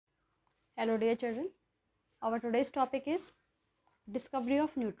Hello dear children, our today's topic is discovery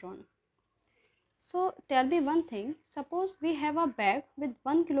of neutron. So tell me one thing, suppose we have a bag with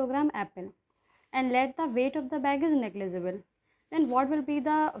 1 kilogram apple and let the weight of the bag is negligible, then what will be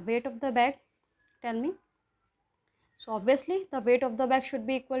the weight of the bag? Tell me. So obviously the weight of the bag should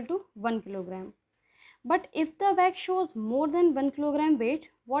be equal to 1 kilogram. But if the bag shows more than 1 kilogram weight,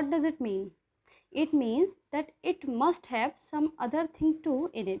 what does it mean? It means that it must have some other thing too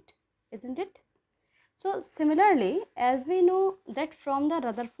in it, isn't it? So similarly, as we know that from the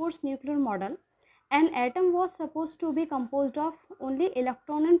Rutherford's nuclear model, an atom was supposed to be composed of only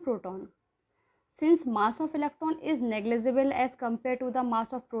electron and proton. Since mass of electron is negligible as compared to the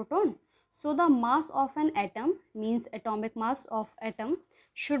mass of proton, so the mass of an atom, means atomic mass of atom,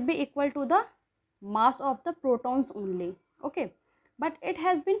 should be equal to the mass of the protons only. Okay, but it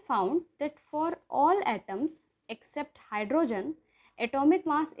has been found that for all atoms except hydrogen, atomic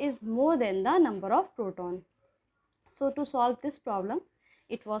mass is more than the number of proton. So to solve this problem,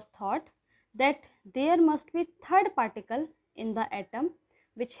 it was thought that there must be third particle in the atom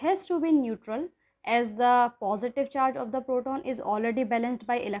which has to be neutral, as the positive charge of the proton is already balanced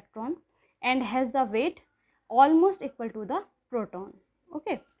by electron and has the weight almost equal to the proton.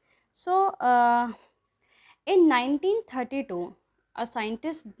 Okay, so in 1932, a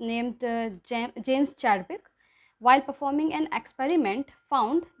scientist named James Chadwick, while performing an experiment,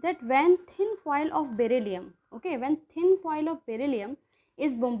 found that when thin foil of beryllium,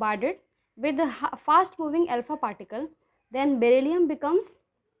 is bombarded with a fast moving alpha particle, then beryllium becomes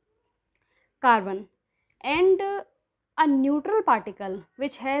carbon, and a neutral particle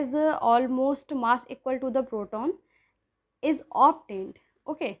which has almost mass equal to the proton is obtained.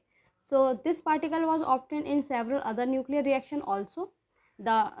 Okay, so this particle was obtained in several other nuclear reaction also.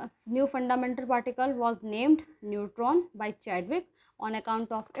 The new fundamental particle was named neutron by Chadwick on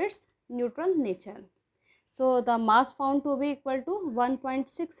account of its neutral nature. So the mass found to be equal to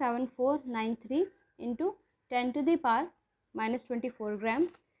 1.67493 into 10 to the power minus 24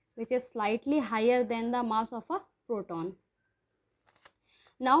 gram, which is slightly higher than the mass of a proton.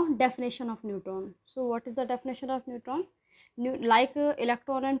 Now definition of neutron. So what is the definition of neutron? Like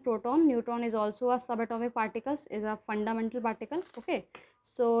electron and proton, neutron is also a subatomic particle, is a fundamental particle. Okay,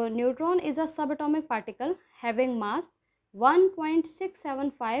 so neutron is a subatomic particle having mass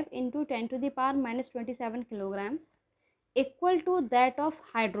 1.675 into 10 to the power minus 27 kilogram, equal to that of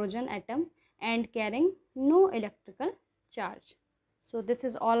hydrogen atom and carrying no electrical charge. So this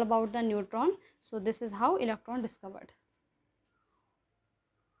is all about the neutron. So this is how electron discovered.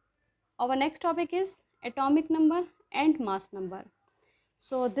 Our next topic is atomic number and mass number.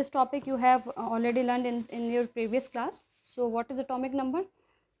 So this topic you have already learned in your previous class. So what is atomic number?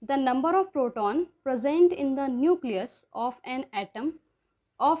 The number of proton present in the nucleus of an atom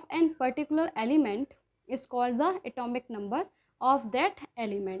of an particular element is called the atomic number of that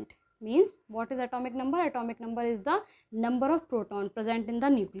element. Means what is atomic number? Atomic number is the number of proton present in the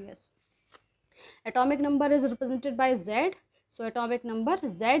nucleus. Atomic number is represented by Z. So atomic number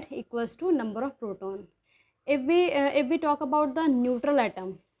Z equals to number of proton. If we talk about the neutral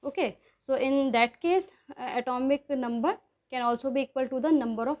atom, okay, so in that case atomic number can also be equal to the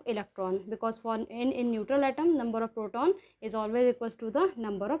number of electron, because for in neutral atom number of proton is always equals to the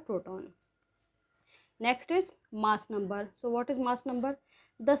number of proton. Next is mass number. So what is mass number?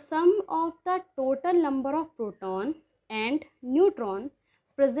 The sum of the total number of proton and neutron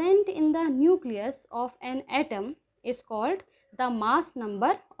present in the nucleus of an atom is called the mass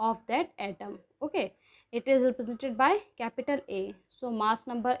number of that atom. Okay, it is represented by capital A. So mass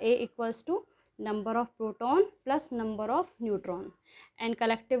number A equals to number of proton plus number of neutron, and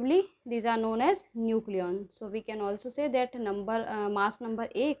collectively these are known as nucleon. So we can also say that mass number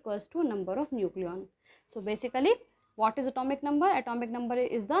A equals to number of nucleon. So basically what is atomic number? Atomic number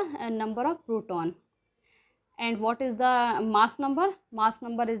is the number of proton. And what is the mass number? Mass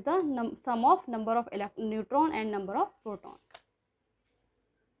number is the sum of number of neutron and number of proton.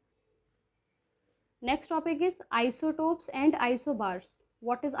 Next topic is isotopes and isobars.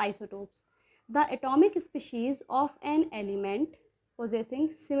 What is isotopes? The atomic species of an element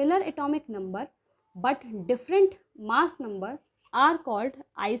possessing similar atomic number but different mass number are called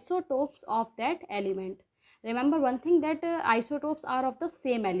isotopes of that element. Remember one thing, that isotopes are of the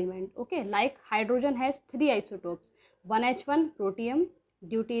same element. Okay, like hydrogen has 3 isotopes: 1H1 protium,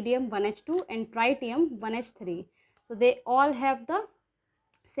 deuterium 1H2 and tritium 1H3. So they all have the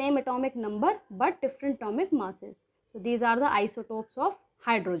same atomic number but different atomic masses. So these are the isotopes of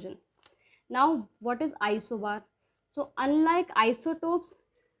hydrogen. Now what is isobar? So unlike isotopes,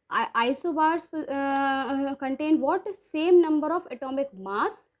 isobars contain what? Same number of atomic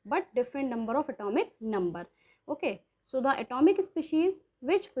mass but different number of atomic number. Okay, so the atomic species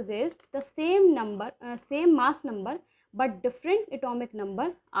which possess the same number, same mass number but different atomic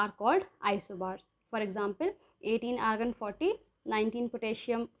number are called isobars. For example, 18 argon 40, 19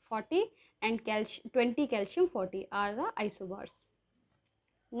 potassium 40 and 20 calcium 40 are the isobars.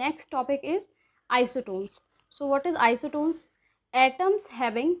 Next topic is isotones. So what is isotones? Atoms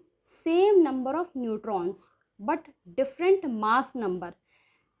having same number of neutrons but different mass number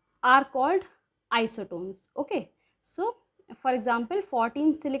are called isotones. Okay, so for example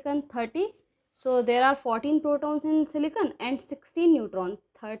 14 silicon 30, so there are 14 protons in silicon and 16 neutron.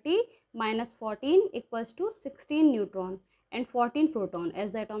 30 minus 14 equals to 16 neutron and 14 proton,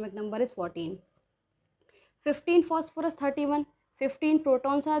 as the atomic number is 14. 15 phosphorus 31, 15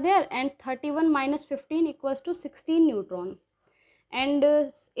 protons are there and 31 minus 15 equals to 16 neutron. And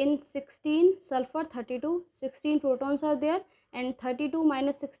in 16 sulfur 32, 16 protons are there and 32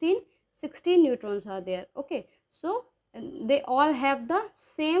 minus 16, 16 neutrons are there. Okay, so they all have the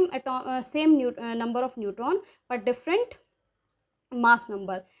same number of neutron but different mass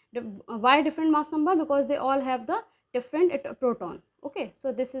number. Why different mass number? Because they all have the different proton. Okay,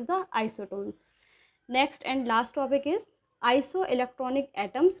 so this is the isotones. Next and last topic is isoelectronic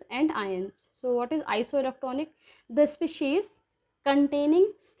atoms and ions. So what is isoelectronic? The species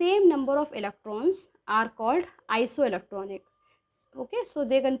containing same number of electrons are called isoelectronic. Okay, so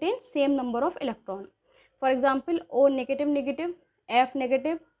they contain same number of electron. For example, O negative negative, F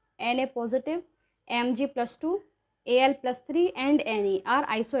negative, Na positive, Mg plus 2, Al plus 3 and Ne are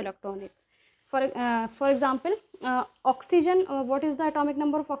isoelectronic. For example, oxygen, what is the atomic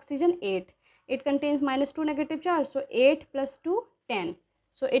number of oxygen? 8. It contains minus 2 negative charge, so 8 plus 2, 10.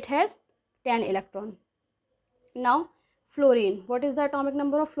 So it has 10 electron. Now fluorine, what is the atomic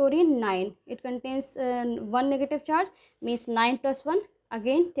number of fluorine? 9. It contains 1 negative charge, means 9 plus 1,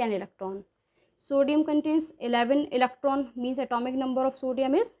 again 10 electron. Sodium contains 11 electron, means atomic number of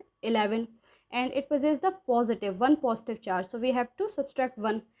sodium is 11 and it possesses the positive, 1 positive charge, so we have to subtract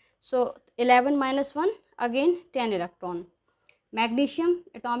 1. So 11 minus 1, again 10 electron. Magnesium,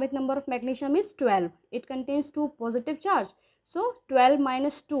 atomic number of magnesium is 12. It contains 2 positive charge, so 12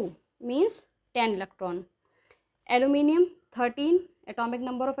 minus 2 means 10 electron. Aluminium 13, atomic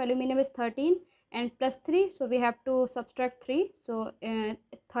number of aluminium is 13 and plus 3, so we have to subtract 3, so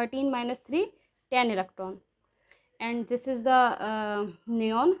 13 minus 3, 10 electron. And this is the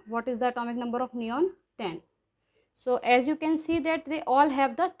neon. What is the atomic number of neon? 10. So as you can see that they all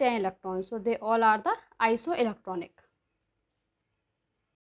have the 10 electrons, so they all are the isoelectronic.